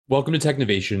Welcome to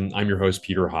Technovation. I'm your host,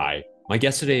 Peter High. My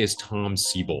guest today is Tom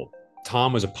Siebel.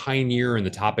 Tom was a pioneer in the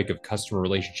topic of customer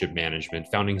relationship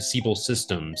management, founding Siebel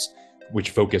Systems, which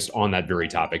focused on that very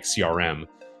topic, CRM,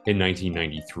 in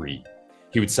 1993.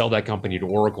 He would sell that company to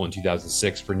Oracle in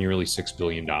 2006 for nearly $6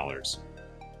 billion.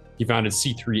 He founded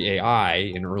C3 AI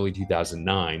in early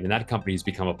 2009, and that company has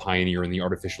become a pioneer in the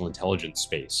artificial intelligence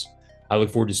space. I look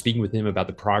forward to speaking with him about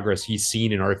the progress he's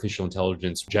seen in artificial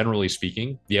intelligence, generally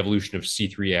speaking, the evolution of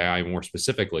C3 AI more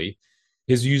specifically,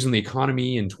 his views on the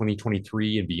economy in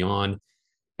 2023 and beyond.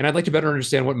 And I'd like to better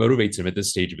understand what motivates him at this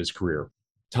stage of his career.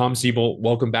 Tom Siebel,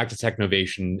 welcome back to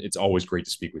Technovation. It's always great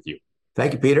to speak with you.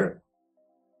 Thank you, Peter.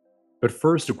 But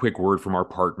first, a quick word from our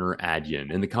partner,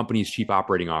 Adyen, and the company's Chief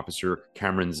Operating Officer,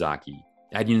 Cameron Zaki.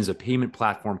 Adyen is a payment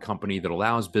platform company that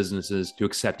allows businesses to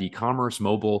accept e-commerce,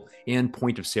 mobile, and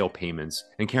point-of-sale payments.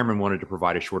 And Cameron wanted to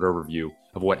provide a short overview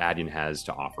of what Adyen has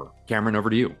to offer. Cameron, over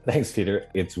to you. Thanks, Peter.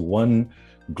 It's one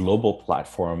global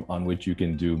platform on which you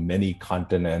can do many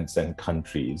continents and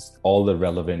countries, all the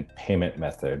relevant payment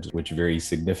methods, which vary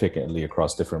significantly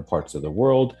across different parts of the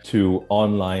world, to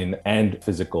online and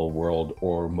physical world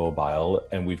or mobile.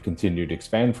 And we've continued to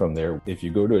expand from there. If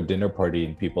you go to a dinner party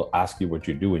and people ask you what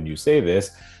you do and you say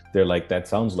this, they're like, that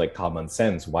sounds like common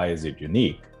sense. Why is it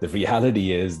unique? The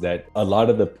reality is that a lot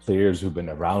of the players who've been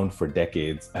around for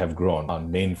decades have grown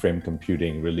on mainframe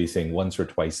computing, releasing once or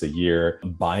twice a year,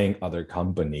 buying other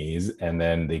companies, and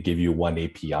then they give you one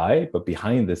API. But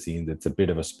behind the scenes, it's a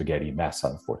bit of a spaghetti mess,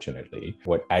 unfortunately.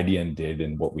 What Adyen did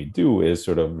and what we do is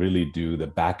sort of really do the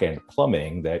back-end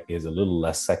plumbing that is a little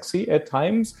less sexy at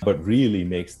times, but really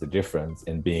makes the difference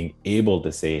in being able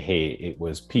to say, hey, it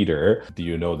was Peter. Do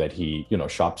you know that he,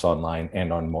 shops online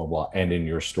and on mobile and in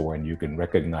your store, and you can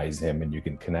recognize him and you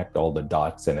can connect all the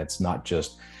dots, and it's not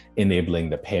just enabling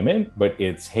the payment, but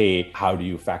it's, hey, how do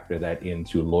you factor that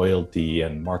into loyalty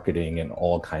and marketing and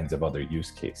all kinds of other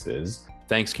use cases?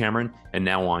 Thanks, Cameron. And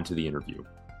now on to the interview.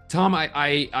 Tom,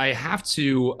 I have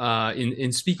to,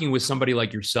 in speaking with somebody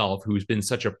like yourself, who's been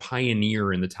such a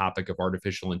pioneer in the topic of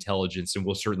artificial intelligence, and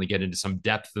we'll certainly get into some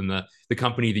depth in the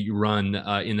company that you run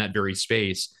in that very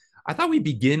space, I thought we'd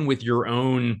begin with your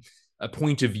own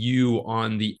point of view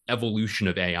on the evolution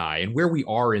of AI and where we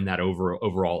are in that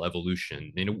overall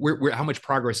evolution. And how much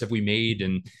progress have we made,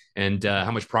 and how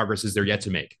much progress is there yet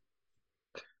to make?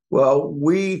 Well,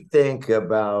 we think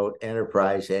about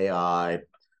enterprise AI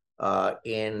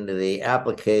in the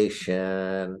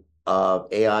application of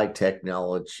AI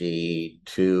technology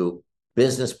to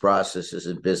business processes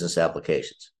and business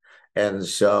applications. And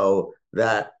so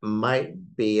that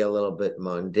might be a little bit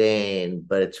mundane,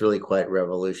 but it's really quite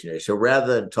revolutionary. So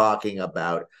rather than talking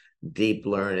about deep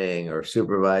learning or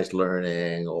supervised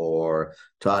learning, or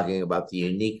talking about the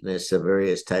uniqueness of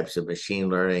various types of machine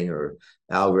learning or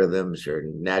algorithms or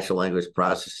natural language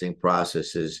processing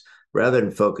processes, rather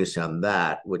than focus on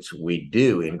that, which we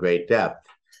do in great depth,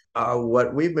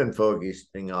 what we've been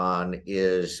focusing on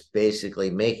is basically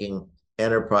making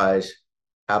enterprise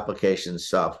application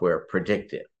software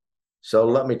predictive. So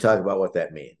let me talk about what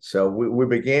that means. So we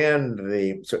began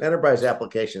enterprise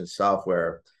application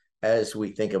software, as we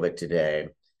think of it today,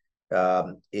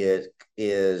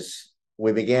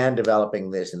 we began developing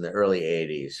this in the early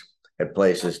 80s at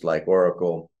places like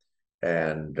Oracle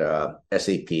and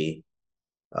SAP,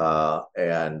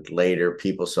 and later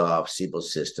PeopleSoft, Siebel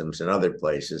Systems, and other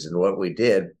places. And what we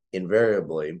did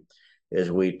invariably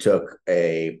is we took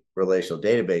a relational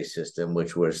database system,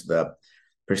 which was the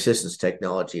persistence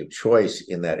technology of choice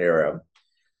in that era.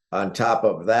 On top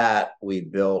of that, we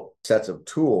built sets of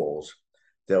tools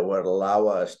that would allow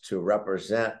us to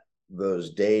represent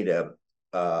those data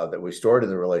that we stored in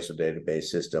the relational database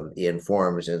system in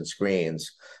forms and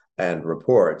screens and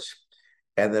reports.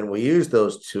 And then we used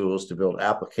those tools to build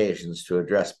applications to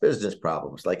address business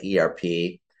problems like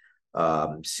ERP,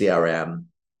 CRM,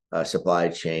 supply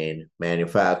chain,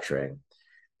 manufacturing.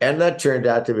 And that turned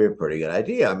out to be a pretty good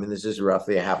idea. I mean, this is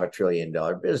roughly a $500 billion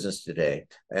business today,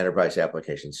 enterprise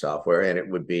application software, and it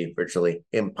would be virtually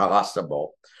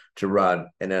impossible to run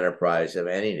an enterprise of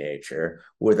any nature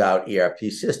without ERP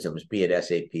systems, be it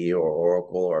SAP or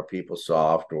Oracle or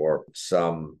PeopleSoft or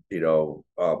some,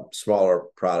 smaller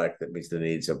product that meets the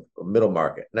needs of middle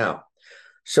market. Now,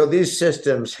 so these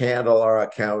systems handle our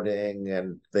accounting,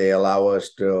 and they allow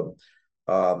us to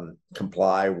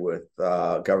comply with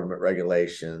government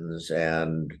regulations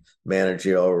and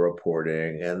managerial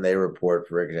reporting. And they report,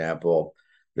 for example,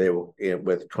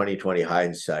 with 2020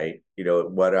 hindsight,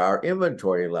 what our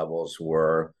inventory levels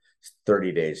were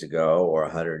 30 days ago or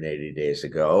 180 days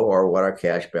ago, or what our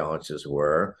cash balances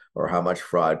were, or how much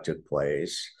fraud took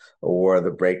place, or where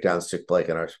the breakdowns took place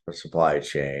in our supply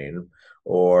chain,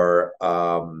 or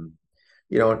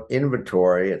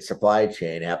inventory and supply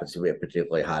chain happens to be a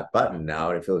particularly hot button now.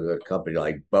 And if you look at a company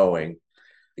like Boeing,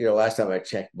 last time I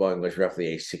checked, Boeing was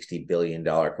roughly a $60 billion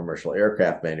commercial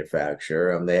aircraft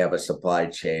manufacturer. And they have a supply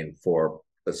chain for,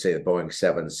 let's say, the Boeing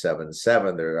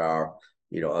 777. There are,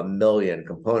 a million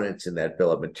components in that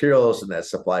bill of materials. And that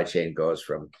supply chain goes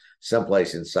from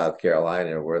someplace in South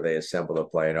Carolina where they assemble the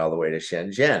plane all the way to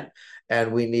Shenzhen.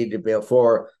 And we need to be able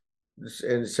to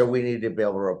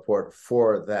report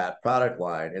for that product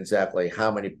line exactly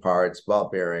how many parts, ball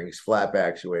bearings, flap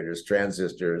actuators,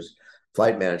 transistors,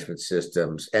 flight management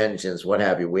systems, engines, what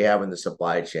have you, we have in the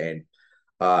supply chain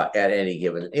at any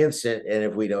given instant. And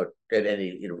if we don't,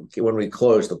 when we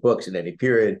close the books in any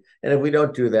period, and if we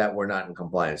don't do that, we're not in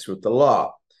compliance with the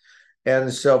law.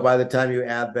 And so by the time you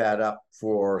add that up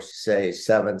for, say,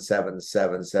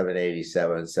 777,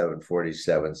 787,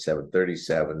 747,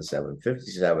 737,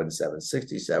 757,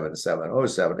 767,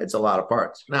 707, it's a lot of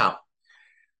parts. Now,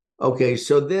 okay,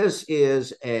 so this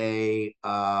is a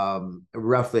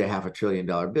roughly a $500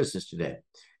 billion business today.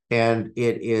 And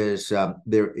it is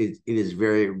it is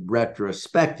very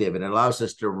retrospective, and it allows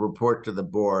us to report to the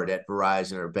board at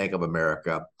Verizon or Bank of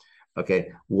America,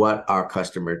 okay, what our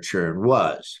customer churn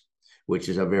was, which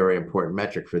is a very important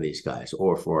metric for these guys,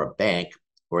 or for a bank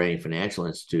or any financial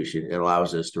institution. It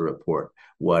allows us to report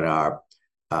what our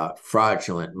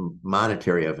fraudulent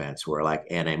monetary events were, like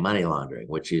anti-money laundering,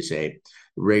 which is a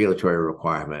regulatory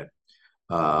requirement.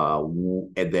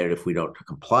 And then if we don't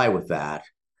comply with that,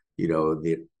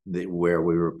 where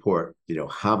we report,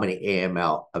 how many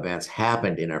AML events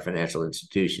happened in our financial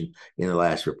institution in the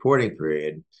last reporting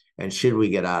period. And should we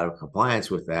get out of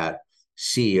compliance with that,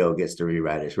 CEO gets to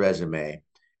rewrite his resume,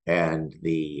 and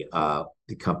the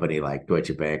company like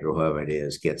Deutsche Bank or whoever it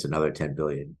is gets another $10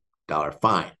 billion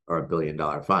fine or $1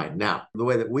 billion fine. Now, the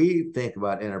way that we think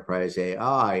about enterprise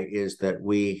AI is that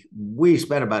we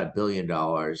spent about $1 billion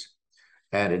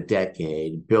and a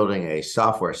decade building a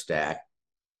software stack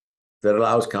that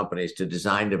allows companies to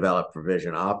design, develop,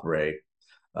 provision, operate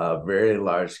very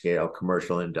large-scale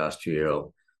commercial,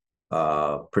 industrial,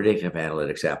 predictive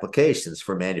analytics applications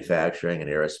for manufacturing and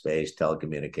aerospace,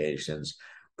 telecommunications,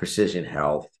 precision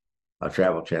health,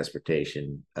 travel,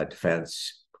 transportation,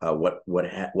 defense,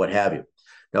 what have you.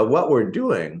 Now, what we're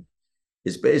doing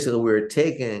is basically we're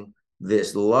taking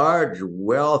this large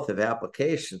wealth of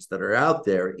applications that are out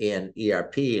there in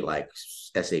ERP, like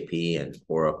SAP and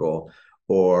Oracle,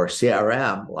 or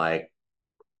CRM, like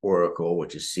Oracle,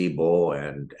 which is Siebel,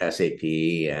 and SAP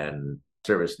and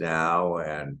ServiceNow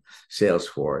and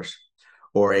Salesforce,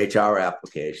 or HR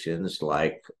applications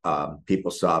like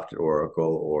PeopleSoft at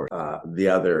Oracle, or the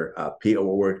other PO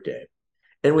Workday.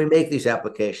 And we make these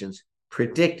applications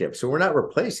predictive. So we're not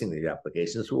replacing these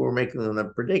applications, but we're making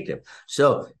them predictive.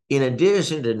 So in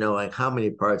addition to knowing how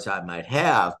many parts I might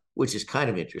have, which is kind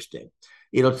of interesting,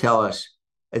 it'll tell us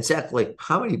exactly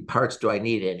how many parts do I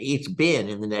need in each bin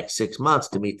in the next 6 months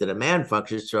to meet the demand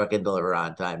functions so I can deliver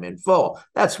on time in full.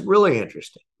 That's really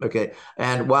interesting. Okay.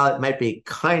 And while it might be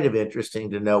kind of interesting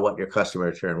to know what your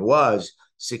customer churn was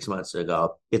 6 months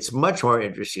ago, it's much more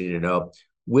interesting to know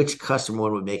which customer,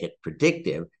 when we make it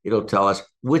predictive, it'll tell us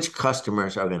which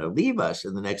customers are going to leave us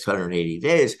in the next 180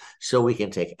 days so we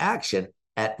can take action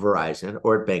at Verizon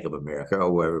or at Bank of America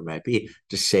or wherever it might be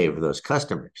to save those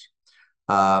customers.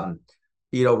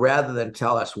 Rather than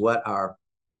tell us what our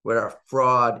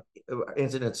fraud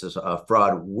incidences of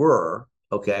fraud were,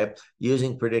 okay,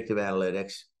 using predictive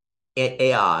analytics,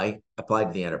 AI applied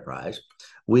to the enterprise,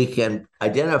 we can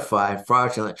identify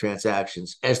fraudulent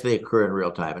transactions as they occur in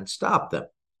real time and stop them.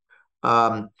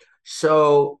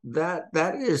 So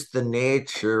that is the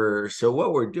nature. So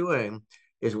what we're doing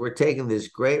is we're taking this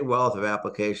great wealth of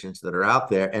applications that are out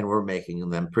there and we're making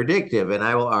them predictive. And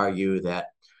I will argue that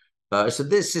so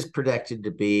this is projected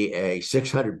to be a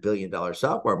 $600 billion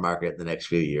software market in the next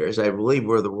few years. I believe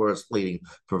we're the world's leading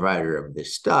provider of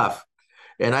this stuff.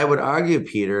 And I would argue,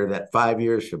 Peter, that 5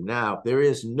 years from now, there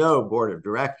is no board of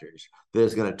directors that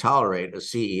is going to tolerate a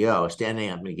CEO standing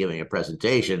up and giving a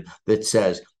presentation that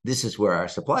says, this is where our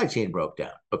supply chain broke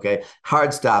down. Okay,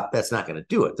 hard stop, that's not going to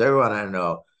do it. So everyone I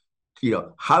know,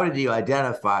 how did you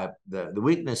identify the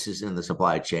weaknesses in the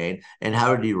supply chain and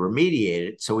how did you remediate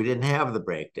it so we didn't have the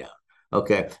breakdown?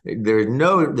 Okay, there's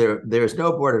no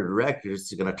board of directors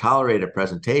that's going to tolerate a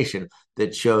presentation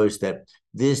that shows that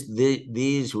this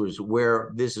is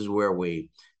where we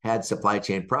had supply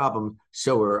chain problems,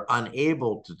 so we're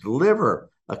unable to deliver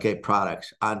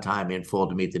products on time in full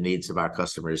to meet the needs of our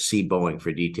customers. See Boeing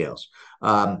for details.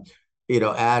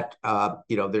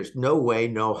 There's no way,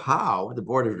 no how the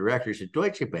board of directors at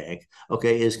Deutsche Bank,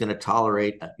 is going to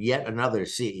tolerate yet another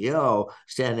CEO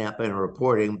standing up and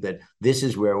reporting that this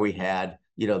is where we had,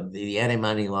 the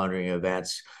anti-money laundering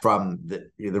events from the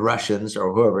Russians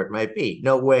or whoever it might be.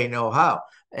 No way, no how.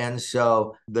 And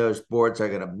so those boards are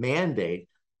going to mandate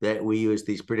that we use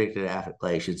these predictive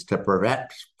applications to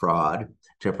prevent fraud,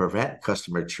 to prevent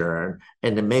customer churn,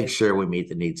 and to make sure we meet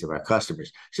the needs of our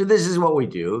customers. So this is what we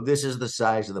do. This is the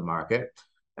size of the market.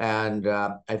 And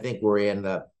I think we're in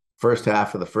the first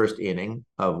half of the first inning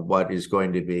of what is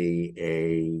going to be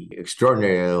a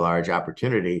extraordinarily large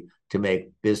opportunity to make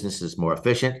businesses more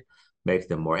efficient, make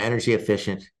them more energy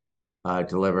efficient,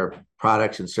 deliver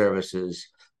products and services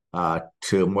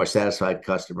to more satisfied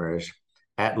customers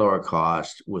at lower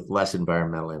cost with less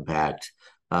environmental impact,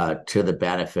 to the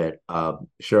benefit of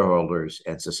shareholders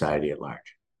and society at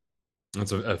large.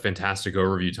 That's a fantastic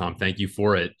overview, Tom. Thank you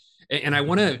for it. And I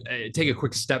want to take a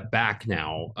quick step back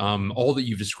now. All that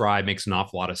you've described makes an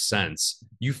awful lot of sense.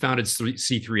 You founded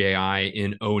C3.ai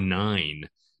in 2009,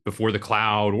 before the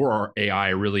cloud or AI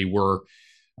really were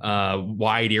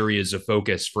wide areas of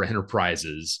focus for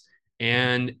enterprises.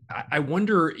 And I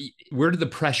wonder, where did the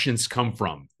prescience come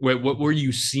from? What were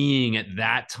you seeing at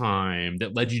that time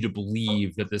that led you to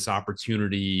believe that this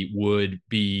opportunity would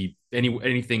be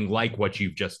anything like what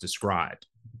you've just described?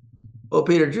 Well,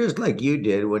 Peter, just like you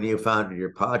did when you founded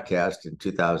your podcast in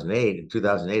 2008. In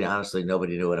 2008, honestly,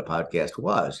 nobody knew what a podcast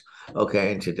was.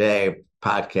 And today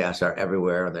podcasts are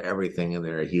everywhere and they're everything and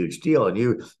they're a huge deal. And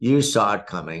you saw it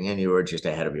coming and you were just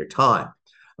ahead of your time.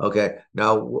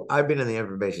 Now I've been in the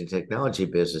information technology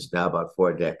business now about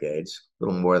 4 decades, a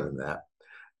little more than that.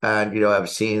 And, I've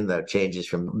seen the changes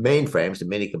from mainframes to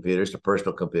mini computers to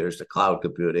personal computers to cloud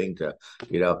computing to,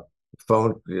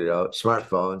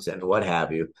 smartphones and what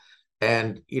have you.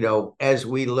 And, as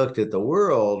we looked at the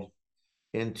world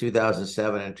in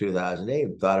 2007 and 2008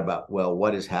 and thought about, well,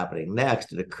 what is happening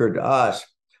next? It occurred to us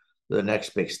the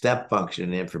next big step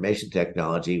function in information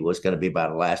technology was going to be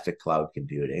about elastic cloud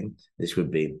computing. This would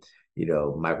be,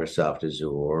 Microsoft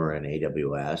Azure and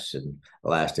AWS and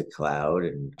Elastic Cloud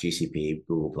and GCP,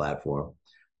 Google Platform.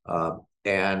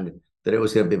 And that it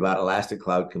was going to be about elastic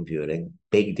cloud computing,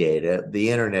 big data, the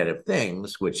Internet of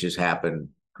Things, which has happened,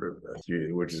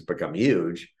 which has become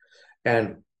huge.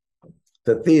 And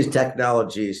that these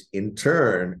technologies in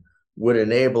turn would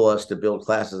enable us to build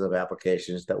classes of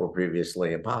applications that were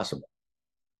previously impossible.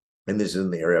 And this is in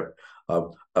the area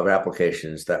of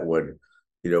applications that would,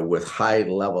 with high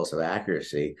levels of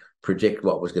accuracy, predict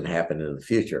what was going to happen in the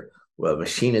future. Well, a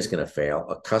machine is going to fail,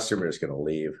 a customer is going to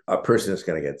leave, a person is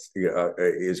going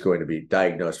to be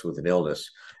diagnosed with an illness.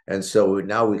 And so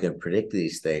now we can predict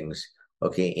these things,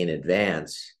 in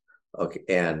advance,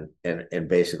 and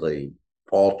basically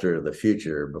alter the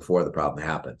future before the problem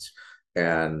happens.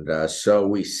 And so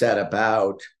we set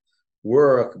about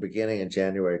work beginning in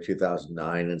January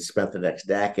 2009 and spent the next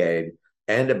decade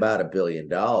and about $1 billion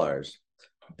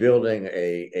building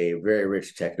a very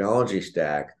rich technology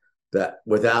stack that,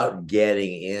 without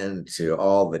getting into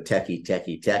all the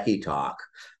techie talk,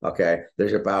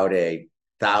 there's about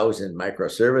 1,000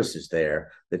 microservices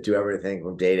there that do everything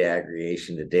from data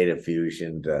aggregation to data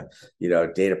fusion to,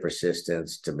 data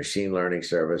persistence to machine learning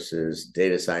services,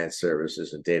 data science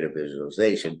services, and data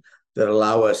visualization that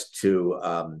allow us to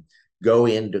go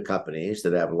into companies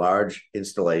that have large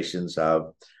installations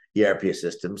of ERP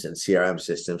systems and CRM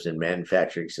systems and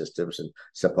manufacturing systems and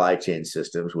supply chain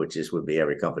systems, which would be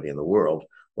every company in the world,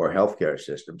 or healthcare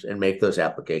systems, and make those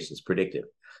applications predictive.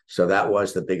 So that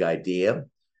was the big idea.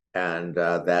 And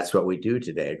that's what we do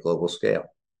today at global scale.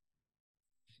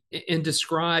 And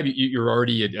describe, you're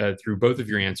already through both of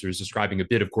your answers describing a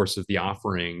bit, of course, of the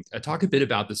offering. Talk a bit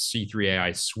about the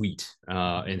C3.ai suite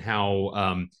and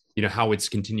how how it's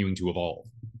continuing to evolve.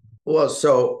 Well,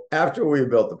 so after we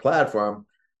built the platform,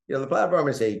 the platform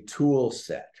is a tool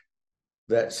set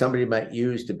that somebody might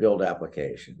use to build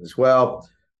applications. Well,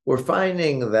 we're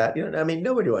finding that,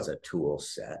 nobody wants a tool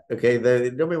set.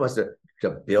 Nobody wants to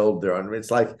build their own.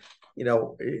 It's like,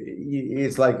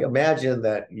 it's like, imagine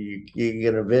that you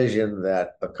can envision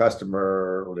that a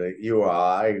customer, you or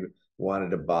I, wanted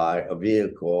to buy a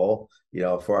vehicle,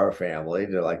 for our family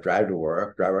to drive to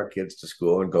work, drive our kids to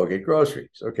school, and go get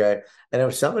groceries. And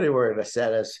if somebody were to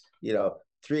set us,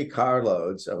 3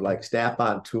 carloads of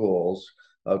Snap-on tools,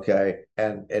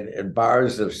 and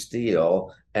bars of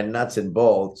steel and nuts and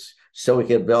bolts so we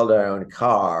could build our own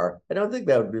car. I don't think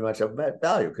that would be much of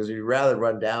value because you'd rather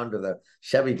run down to the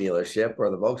Chevy dealership or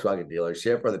the Volkswagen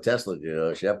dealership or the Tesla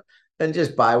dealership and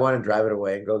just buy one and drive it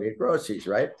away and go get groceries,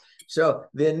 right? So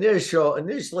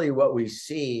initially what we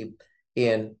see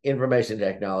in information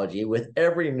technology with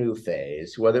every new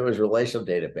phase, whether it was relational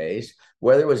database,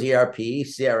 whether it was ERP,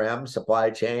 CRM, supply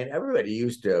chain, everybody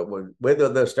used to, whether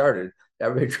they started,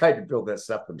 everybody tried to build that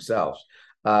stuff themselves.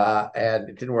 And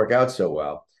it didn't work out so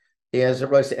well. As it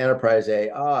relates to enterprise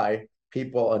AI,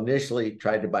 people initially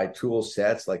tried to buy tool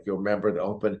sets, like you'll remember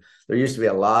there used to be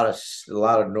a lot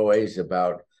of noise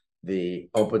about the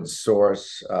open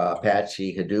source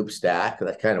Apache Hadoop stack.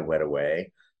 That kind of went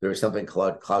away. There was something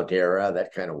called Cloudera,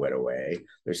 that kind of went away.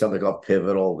 There's something called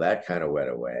Pivotal, that kind of went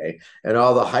away. And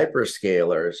all the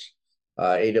hyperscalers,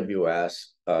 AWS,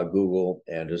 Google,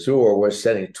 and Azure, were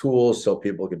setting tools so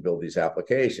people could build these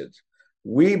applications.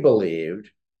 We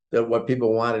believed that what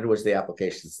people wanted was the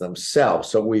applications themselves.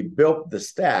 So we built the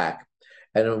stack,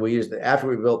 and then after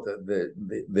we built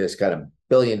this kind of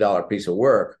billion-dollar piece of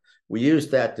work, we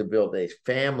used that to build a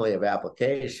family of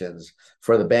applications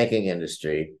for the banking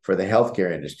industry, for the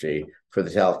healthcare industry, for the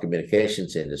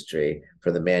telecommunications industry,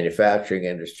 for the manufacturing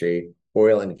industry,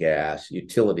 oil and gas,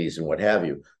 utilities, and what have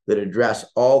you, that address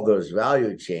all those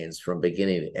value chains from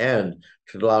beginning to end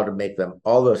to allow to make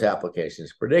all those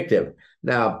applications predictive.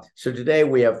 Now, so today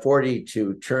we have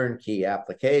 42 turnkey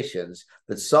applications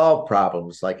that solve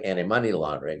problems like anti-money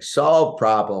laundering, solve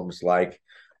problems like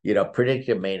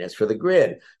predictive maintenance for the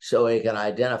grid, so it can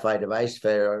identify device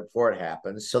failure before it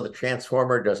happens, so the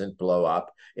transformer doesn't blow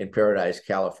up in Paradise,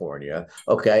 California,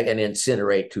 okay, and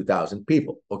incinerate 2,000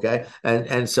 people, okay,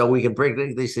 and so we can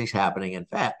bring these things happening in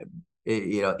fact,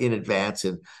 in advance,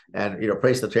 and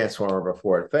place the transformer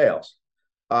before it fails.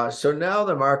 So now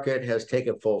the market has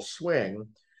taken full swing.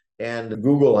 And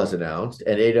Google has announced,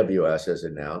 and AWS has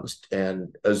announced,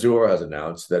 and Azure has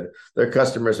announced that their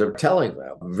customers are telling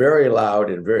them very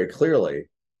loud and very clearly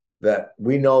that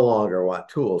we no longer want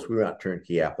tools, we want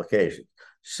turnkey applications.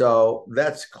 So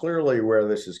that's clearly where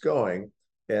this is going.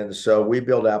 And so we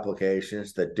build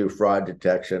applications that do fraud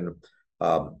detection,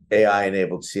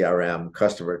 AI-enabled CRM,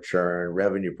 customer churn,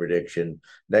 revenue prediction,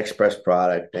 next best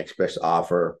product, next best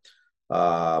offer,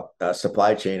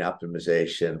 supply chain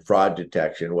optimization, fraud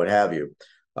detection, what have you,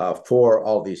 for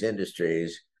all these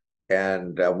industries.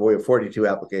 And we have 42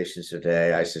 applications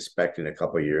today. I suspect in a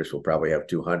couple of years, we'll probably have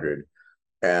 200.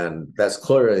 And that's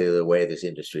clearly the way this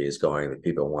industry is going, that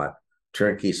people want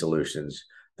turnkey solutions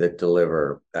that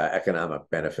deliver economic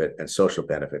benefit and social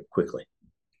benefit quickly.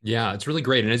 Yeah, it's really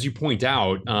great. And as you point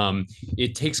out,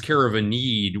 it takes care of a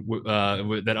need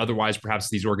that otherwise perhaps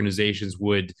these organizations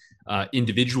would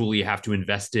individually have to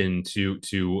invest in to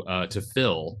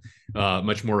fill.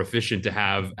 Much more efficient to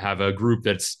have a group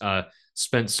that's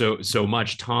spent so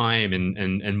much time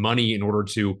and money in order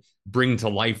to bring to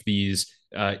life these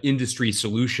industry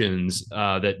solutions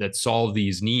that solve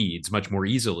these needs much more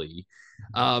easily.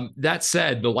 That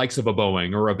said, the likes of a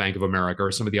Boeing or a Bank of America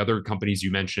or some of the other companies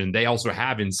you mentioned, they also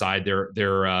have inside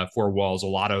their four walls a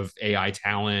lot of AI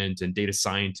talent and data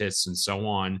scientists and so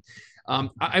on.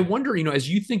 I wonder, as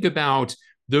you think about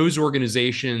those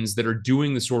organizations that are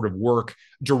doing the sort of work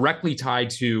directly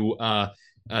tied to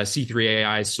C3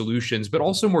 AI solutions, but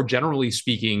also more generally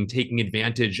speaking, taking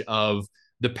advantage of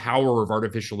the power of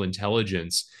artificial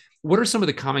intelligence. What are some of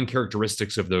the common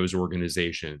characteristics of those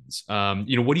organizations? What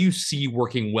do you see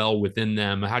working well within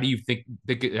them? How do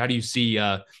you see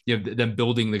them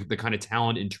building the kind of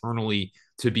talent internally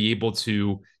to be able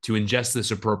to ingest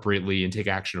this appropriately and take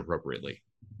action appropriately?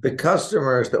 The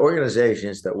customers, the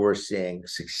organizations that we're seeing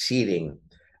succeeding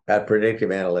at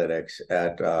predictive analytics,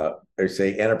 at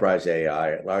say enterprise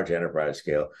AI, at large enterprise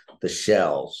scale, the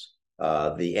Shells,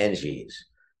 the Engies,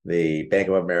 the Bank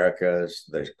of Americas,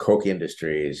 the Koch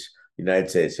Industries, United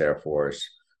States Air Force,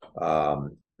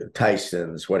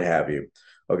 Tyson's, what have you.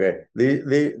 Okay,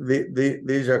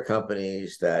 these are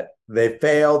companies that they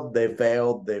failed. They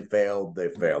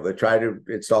tried to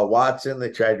install Watson. They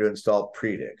tried to install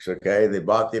Predix. Okay, they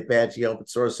bought the Apache open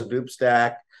source Hadoop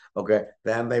stack. Okay,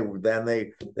 then they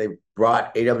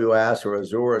brought AWS or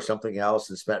Azure or something else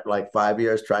and spent like 5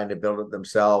 years trying to build it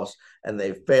themselves, and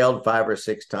they failed 5 or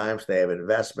 6 times. They have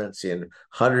investments in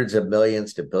hundreds of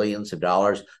millions to billions of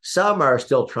dollars. Some are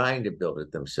still trying to build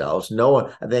it themselves. No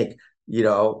one, I think,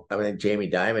 Jamie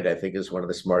Dimon, I think, is one of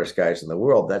the smartest guys in the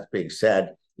world. That being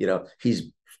said,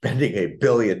 he's spending $1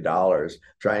 billion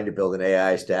trying to build an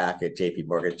AI stack at JP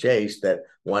Morgan Chase that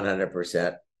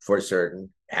 100% for certain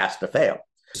has to fail.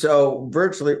 So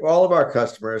virtually all of our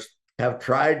customers have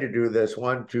tried to do this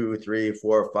 1, 2, 3,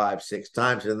 4, 5, 6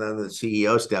 times, and then the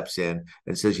CEO steps in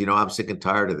and says, I'm sick and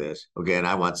tired of this. Okay, and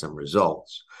I want some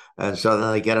results. And so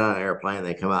then they get on an airplane,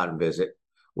 they come out and visit.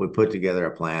 We put together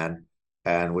a plan,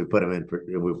 and we put them in.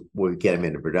 We get them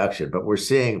into production. But we're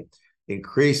seeing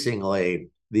increasingly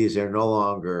these are no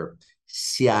longer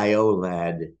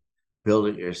CIO-led,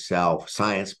 build-it-yourself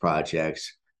science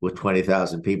projects with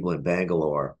 20,000 people in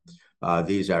Bangalore.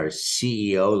 These are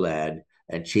CEO-led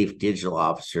and chief digital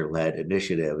officer-led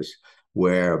initiatives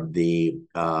where the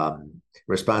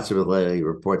responsibility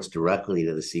reports directly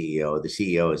to the CEO. The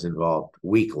CEO is involved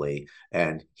weekly,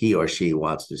 and he or she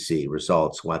wants to see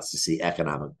results, wants to see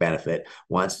economic benefit,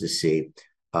 wants to see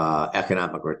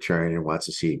economic return, and wants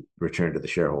to see return to the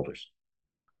shareholders.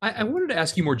 I wanted to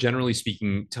ask you more generally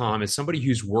speaking, Tom, as somebody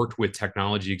who's worked with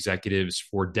technology executives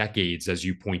for decades, as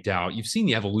you point out, you've seen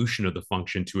the evolution of the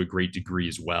function to a great degree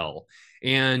as well.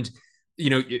 And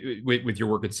with your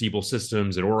work at Siebel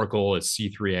Systems, at Oracle, at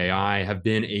C3 AI, have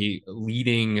been a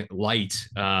leading light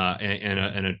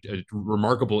and a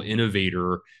remarkable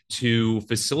innovator to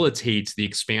facilitate the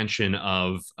expansion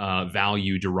of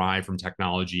value derived from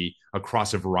technology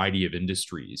across a variety of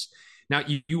industries. Now,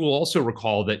 you will also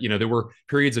recall that there were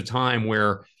periods of time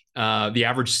where the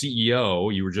average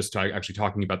CEO, you were just actually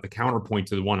talking about the counterpoint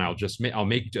to the one I'll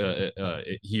make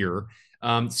here.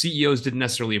 CEOs didn't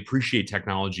necessarily appreciate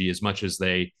technology as much as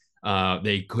they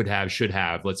should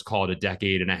have. Let's call it a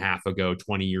decade and a half ago,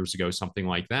 20 years ago, something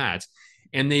like that.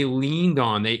 And they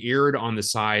erred on the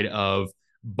side of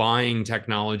buying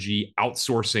technology,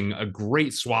 outsourcing a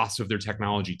great swath of their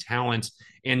technology talent,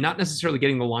 and not necessarily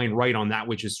getting the line right on that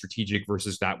which is strategic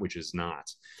versus that which is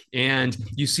not. And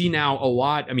you see now a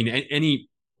lot. I mean,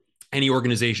 any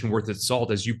organization worth its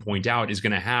salt, as you point out, is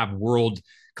going to have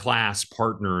world-class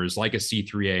partners like a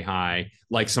C3 AI,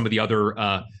 like some of the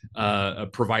other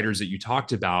providers that you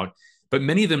talked about. But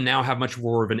many of them now have much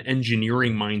more of an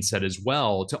engineering mindset as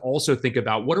well, to also think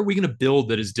about what are we going to build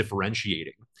that is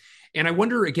differentiating. And I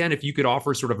wonder, again, if you could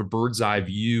offer sort of a bird's eye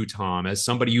view, Tom, as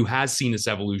somebody who has seen this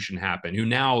evolution happen, who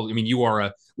now, I mean,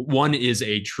 one is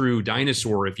a true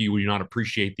dinosaur if you do not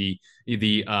appreciate the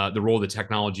role that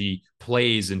technology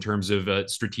plays in terms of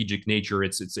strategic nature.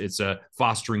 It's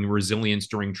fostering resilience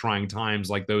during trying times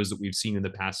like those that we've seen in the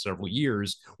past several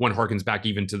years. One harkens back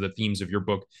even to the themes of your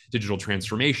book, Digital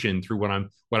Transformation, through what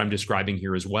I'm describing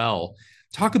here as well.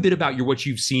 Talk a bit about what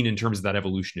you've seen in terms of that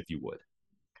evolution, if you would.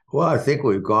 Well, I think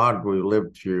we've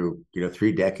lived through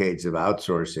 3 decades of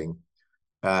outsourcing,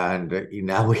 and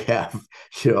now we have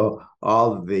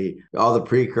all the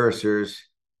precursors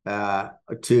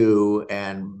to,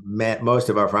 and most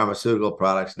of our pharmaceutical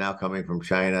products now coming from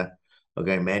China.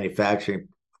 Okay, manufacturing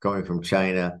coming from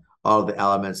China, all the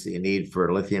elements that you need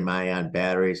for lithium-ion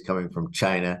batteries coming from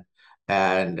China,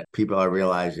 and people are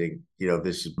realizing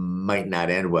this might not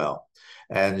end well.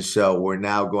 And so we're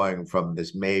now going from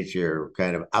this major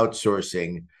kind of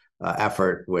outsourcing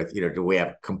effort with, do we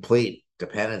have complete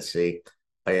dependency,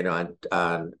 on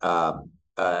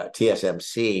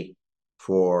TSMC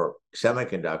for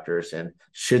semiconductors? And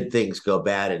should things go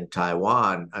bad in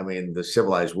Taiwan, I mean, the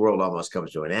civilized world almost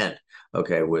comes to an end.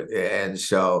 Okay, and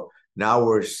so now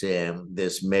we're seeing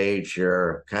this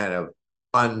major kind of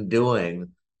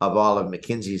undoing of all of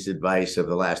McKinsey's advice of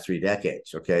the last 3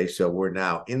 decades. Okay, so we're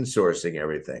now insourcing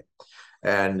everything,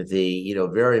 and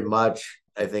very much,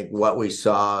 I think, what we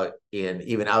saw in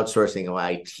even outsourcing of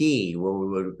IT, where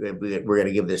we're going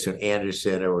to give this to an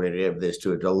Anderson or we're going to give this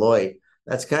to a Deloitte,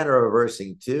 that's kind of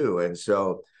reversing too. And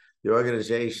so the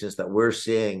organizations that we're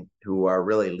seeing who are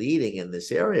really leading in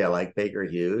this area, like Baker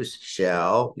Hughes,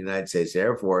 Shell, United States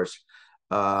Air Force,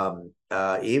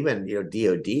 even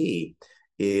DoD,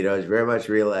 is very much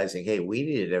realizing, hey, we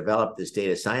need to develop this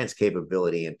data science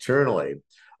capability internally,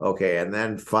 okay, and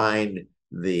then find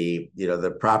the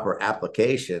proper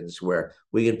applications where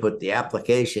we can put the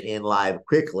application in live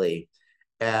quickly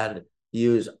and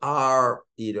use our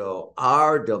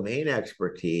domain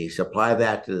expertise, apply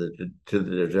that to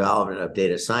the development of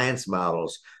data science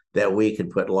models that we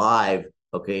can put live,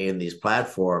 okay, in these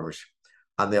platforms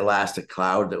on the Elastic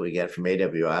Cloud that we get from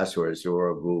AWS or Azure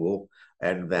or Google,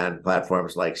 and then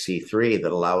platforms like C3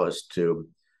 that allow us to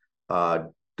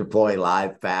deploy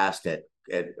live fast at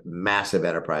massive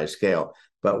enterprise scale.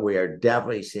 But we are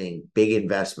definitely seeing big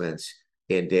investments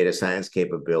in data science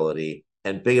capability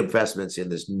and big investments in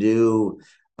this new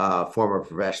form of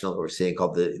professional that we're seeing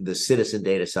called the citizen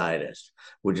data scientist,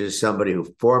 which is somebody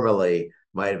who formerly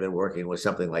might have been working with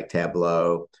something like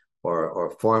Tableau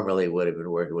or formerly would have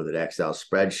been working with an Excel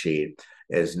spreadsheet,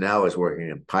 is working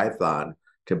in Python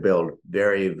to build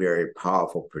very, very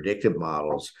powerful predictive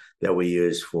models that we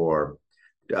use for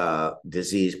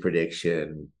disease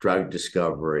prediction, drug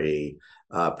discovery,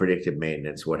 predictive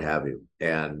maintenance, what have you.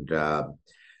 And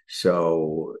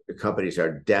so companies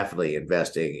are definitely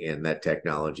investing in that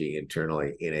technology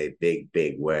internally in a big,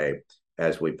 big way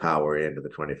as we power into the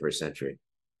 21st century.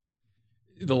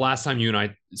 The last time you and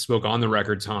I spoke on the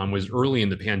record, Tom, was early in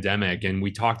the pandemic, and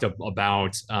we talked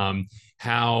about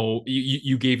how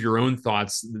you gave your own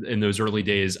thoughts in those early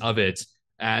days of it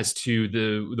as to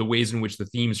the ways in which the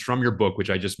themes from your book, which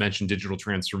I just mentioned, digital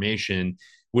transformation,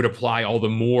 would apply all the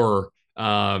more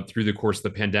through the course of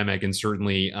the pandemic, and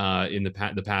certainly in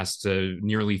the past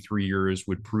nearly 3 years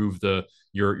would prove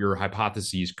your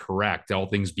hypotheses correct. All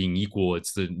things being equal,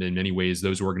 it's in many ways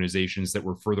those organizations that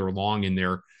were further along in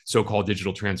their so-called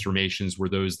digital transformations were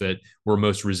those that were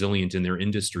most resilient in their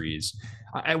industries.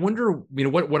 I wonder,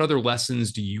 what other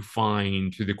lessons do you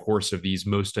find through the course of these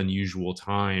most unusual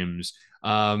times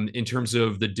in terms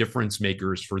of the difference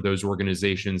makers for those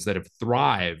organizations that have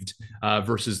thrived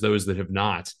versus those that have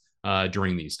not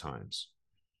during these times?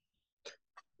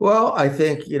 Well, I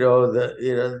think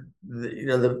the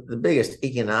biggest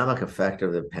economic effect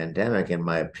of the pandemic, in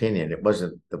my opinion, it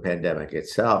wasn't the pandemic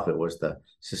itself; it was the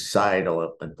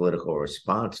societal and political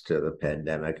response to the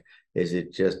pandemic. Is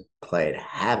it just played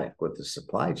havoc with the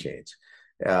supply chains,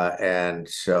 and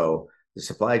so the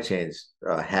supply chains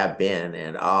have been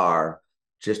and are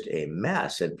just a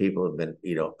mess, and people have been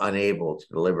unable to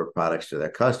deliver products to their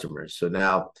customers. So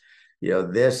now,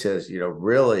 this has,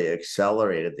 really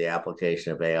accelerated the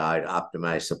application of AI to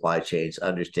optimize supply chains,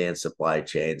 understand supply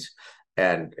chains,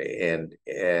 and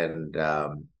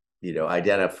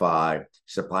identify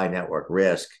supply network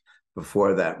risk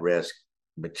before that risk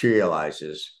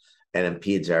materializes and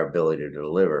impedes our ability to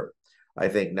deliver. I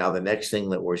think now the next thing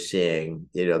that we're seeing,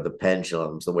 the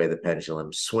pendulums, the way the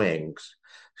pendulum swings.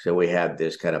 So we have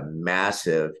this kind of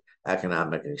massive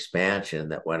economic expansion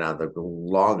that went on, the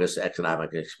longest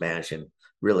economic expansion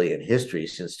really in history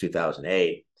since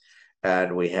 2008.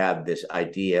 And we have this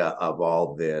idea of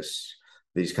all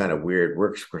these kind of weird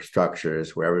work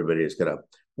structures where everybody is going to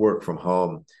work from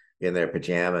home in their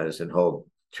pajamas and hold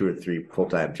 2 or 3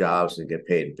 full-time jobs and get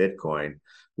paid in Bitcoin.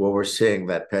 Well, we're seeing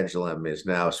that pendulum is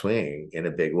now swinging in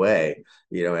a big way.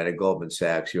 And at Goldman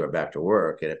Sachs, you are back to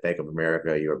work. And at Bank of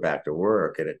America, you are back to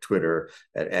work. And at Twitter,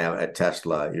 at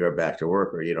Tesla, you are back to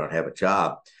work, or you don't have a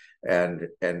job. And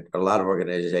a lot of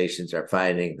organizations are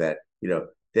finding that,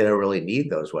 they don't really need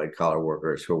those white collar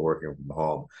workers who are working from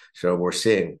home. So we're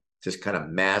seeing just kind of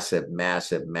massive,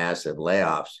 massive, massive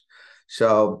layoffs.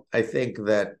 So I think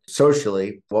that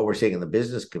socially, what we're seeing in the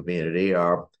business community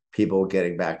are people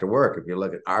getting back to work. If you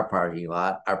look at our parking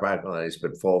lot has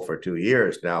been full for 2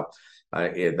 years now.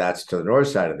 That's to the north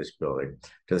side of this building.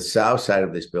 To the south side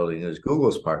of this building is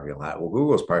Google's parking lot. Well,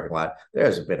 Google's parking lot, there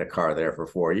hasn't been a car there for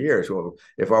 4 years. Well,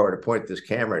 if I were to point this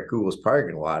camera at Google's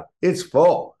parking lot, it's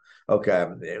full. Okay,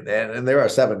 and there are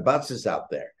 7 buses out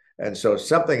there. And so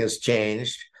something has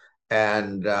changed,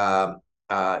 and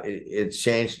it's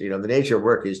changed. The nature of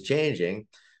work is changing,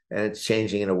 and it's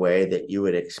changing in a way that you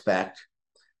would expect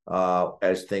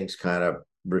as things kind of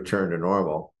return to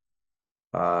normal.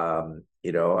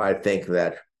 I think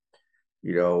that,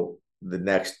 the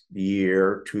next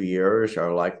year, 2 years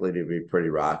are likely to be pretty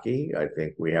rocky. I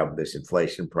think we have this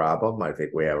inflation problem. I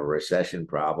think we have a recession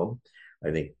problem.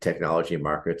 I think technology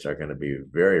markets are going to be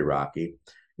very rocky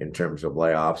in terms of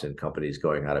layoffs and companies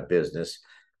going out of business.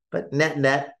 But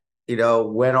net,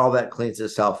 when all that cleans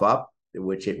itself up,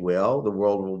 which it will, the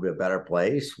world will be a better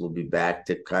place. We'll be back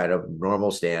to kind of normal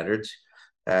standards.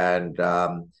 And,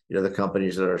 the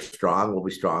companies that are strong will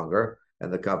be stronger.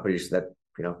 And the companies that,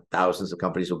 thousands of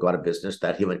companies will go out of business,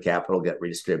 that human capital will get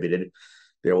redistributed.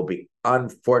 There will be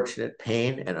unfortunate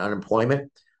pain and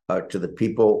unemployment to the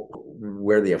people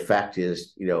where the effect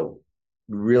is,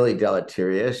 really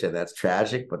deleterious. And that's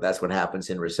tragic, but that's what happens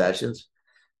in recessions.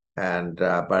 And,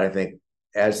 but I think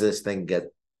as this thing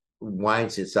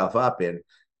winds itself up in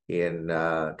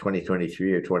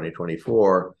 2023 or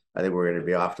 2024, I think we're going to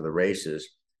be off to the races.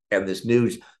 And this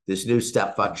new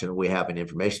step function we have in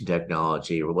information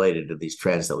technology related to these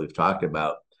trends that we've talked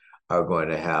about are going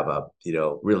to have a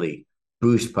really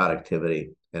boost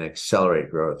productivity and accelerate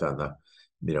growth on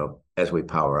the as we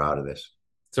power out of this.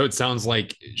 So it sounds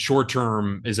like short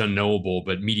term is unknowable,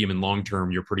 but medium and long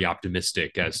term, you're pretty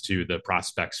optimistic as to the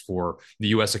prospects for the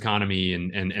U.S. economy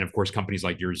and of course companies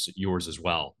like yours as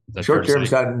well. Short term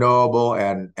is unknowable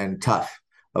and tough.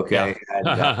 Okay,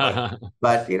 yeah.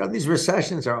 but these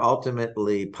recessions are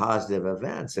ultimately positive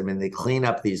events. I mean, they clean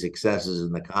up these excesses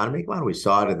in the economy. Come on, we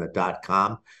saw it in the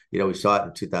 .com. We saw it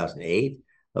in 2008.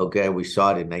 Okay, we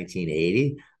saw it in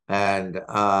 1980, and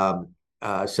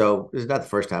so this is not the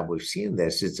first time we've seen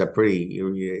this. It's a pretty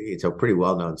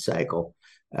well known cycle,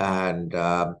 and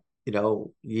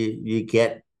you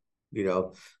get you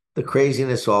know the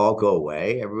craziness will all go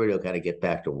away. Everybody will kind of get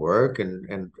back to work,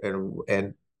 and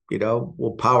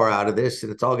we'll power out of this,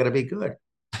 and it's all going to be good.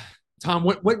 Tom,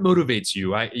 what motivates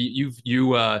you?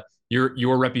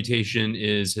 Your reputation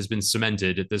has been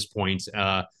cemented at this point,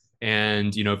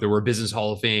 and if there were a business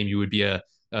hall of fame, you would be a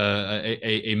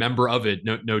member of it,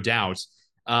 no doubt.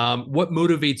 What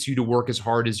motivates you to work as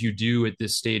hard as you do at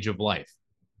this stage of life?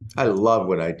 I love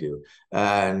what I do,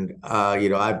 and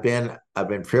I've been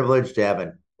privileged to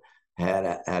have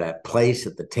had a place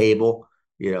at the table,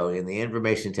 in the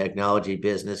information technology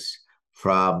business.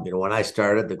 From when I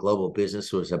started, the global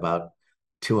business was about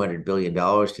 $200 billion.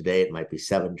 Today, it might be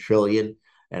 7 trillion.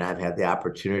 And I've had the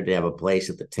opportunity to have a place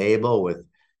at the table with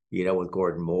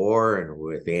Gordon Moore and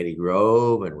with Andy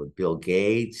Grove and with Bill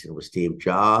Gates and with Steve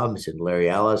Jobs and Larry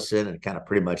Ellison and kind of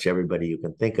pretty much everybody you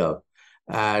can think of,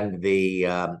 and the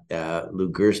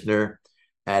Lou Gerstner.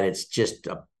 And it's just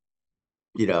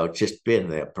just been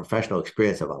the professional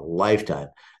experience of a lifetime.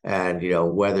 And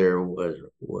whether it was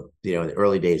in the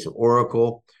early days of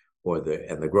Oracle, or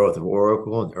the growth of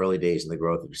Oracle, in the early days in the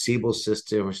growth of Siebel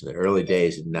Systems, in the early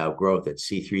days and now growth at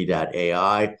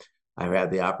C3.ai, I've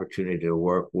had the opportunity to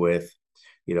work with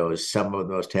some of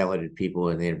the most talented people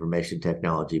in the information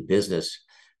technology business.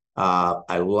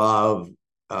 I love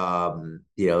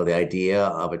the idea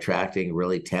of attracting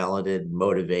really talented,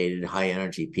 motivated, high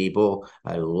energy people.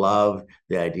 I love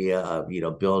the idea of,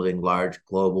 building large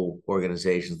global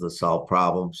organizations that solve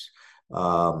problems.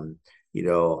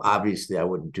 Obviously I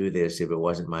wouldn't do this if it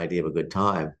wasn't my idea of a good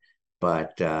time,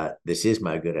 but this is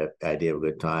my good idea of a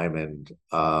good time. And,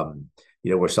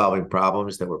 we're solving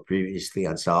problems that were previously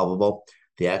unsolvable.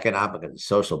 The economic and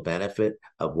social benefit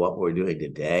of what we're doing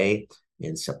today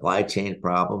in supply chain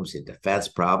problems, in defense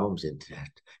problems, in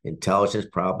intelligence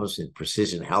problems, in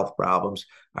precision health problems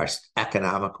are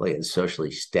economically and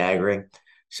socially staggering.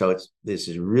 So this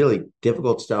is really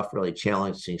difficult stuff, really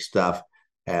challenging stuff,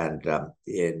 and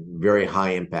in very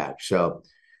high impact. So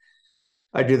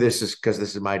I do this because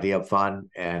this is my idea of fun,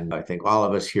 and I think all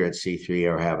of us here at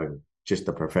C3 are having just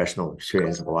the professional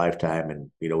experience of a lifetime,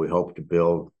 and we hope to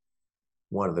build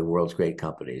one of the world's great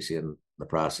companies in the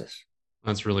process.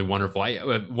 That's really wonderful.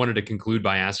 I wanted to conclude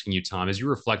by asking you, Tom, as you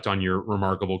reflect on your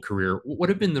remarkable career, what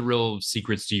have been the real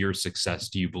secrets to your success,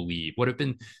 do you believe? What have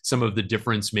been some of the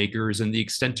difference makers, and the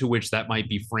extent to which that might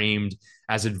be framed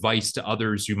as advice to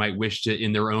others who might wish to,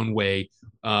 in their own way,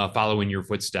 follow in your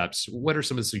footsteps? What are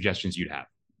some of the suggestions you'd have?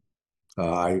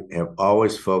 I have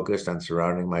always focused on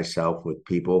surrounding myself with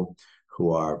people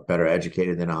who are better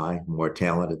educated than I, more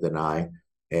talented than I,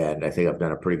 and I think I've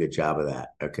done a pretty good job of that.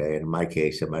 Okay. And in my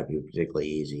case, it might be particularly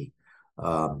easy.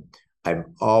 I'm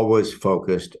always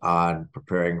focused on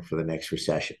preparing for the next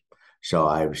recession. So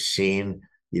I've seen,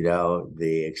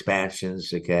 the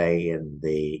expansions, okay, in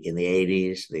the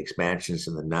 80s, the expansions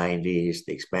in the 90s,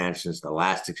 the expansions, the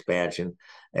last expansion.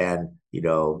 And,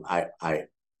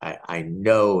 I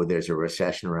know there's a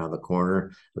recession around the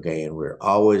corner, okay, and we're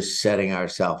always setting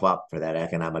ourselves up for that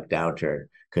economic downturn,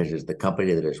 because it's the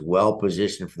company that is well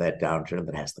positioned for that downturn,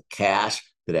 that has the cash,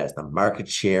 that has the market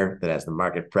share, that has the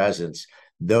market presence.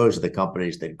 Those are the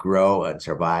companies that grow and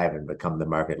survive and become the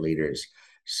market leaders.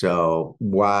 So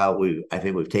while I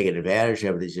think we've taken advantage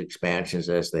of these expansions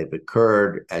as they've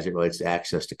occurred, as it relates to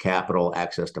access to capital,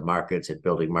 access to markets, and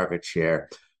building market share,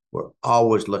 we're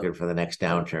always looking for the next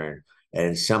downturn.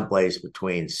 And someplace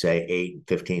between, say, 8 and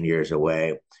 15 years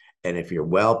away. And if you're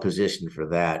well positioned for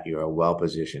that, you're well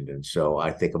positioned. And so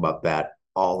I think about that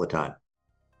all the time.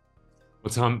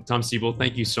 Well, Tom Siebel,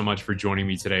 thank you so much for joining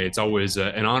me today. It's always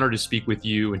an honor to speak with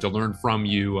you and to learn from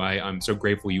you. I'm so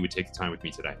grateful you would take the time with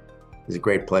me today. It's a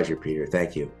great pleasure, Peter.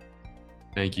 Thank you.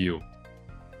 Thank you.